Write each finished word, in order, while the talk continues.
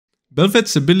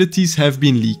Bel'veths abilities have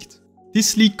been leaked.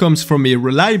 This leak comes from a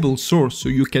reliable source, so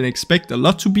you can expect a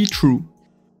lot to be true.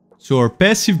 So her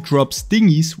passive drops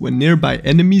thingies when nearby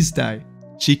enemies die.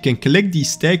 She can collect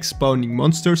these tags spawning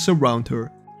monsters around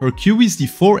her. Her Q is the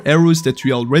 4 arrows that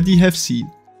we already have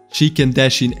seen. She can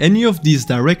dash in any of these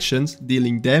directions,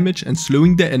 dealing damage and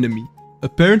slowing the enemy.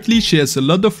 Apparently she has a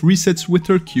lot of resets with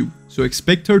her Q, so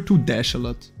expect her to dash a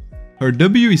lot. Her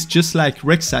W is just like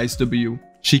Rek'Sais W.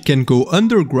 She can go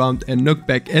underground and knock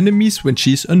back enemies when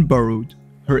she is unburrowed.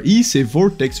 Her E is a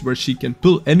vortex where she can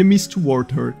pull enemies toward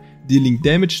her, dealing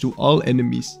damage to all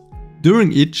enemies.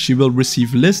 During it, she will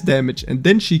receive less damage and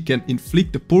then she can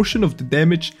inflict a portion of the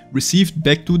damage received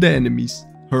back to the enemies.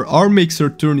 Her R makes her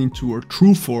turn into her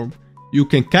true form. You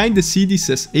can kinda see this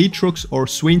as Aatrox's or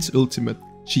Swain's ultimate.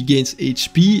 She gains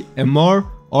HP, MR,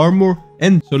 armor,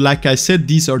 and so like I said,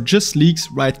 these are just leaks.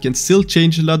 Riot can still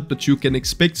change a lot, but you can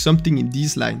expect something in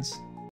these lines.